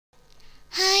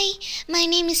Hi, my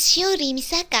name is Shiori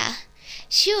Misaka.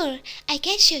 Sure, I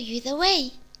can show you the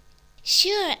way.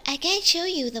 Sure, I can show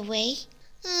you the way.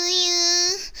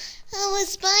 I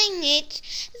was buying it.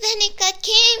 Then a cat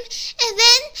came, and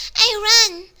then I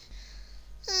ran.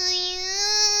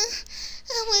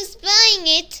 I was buying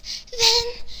it.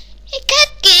 Then a cat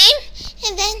came,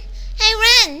 and then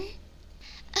I ran.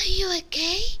 Are you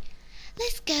okay?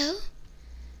 Let's go.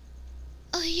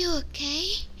 Are you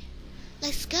okay?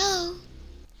 Let's go.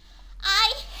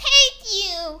 I hate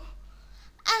you.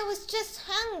 I was just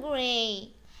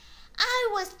hungry. I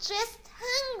was just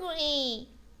hungry.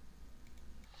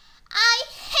 I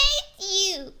hate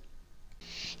you.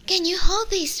 Can you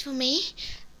hold this for me?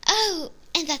 Oh,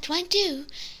 and that one too.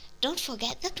 Don't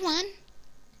forget that one.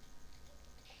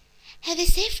 Have a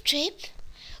safe trip.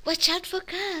 Watch out for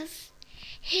cars.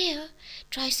 Here,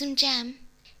 try some jam.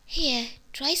 Here,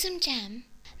 try some jam.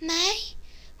 Mai,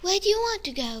 where do you want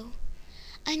to go?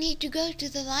 I need to go to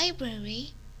the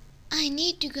library. I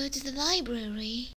need to go to the library.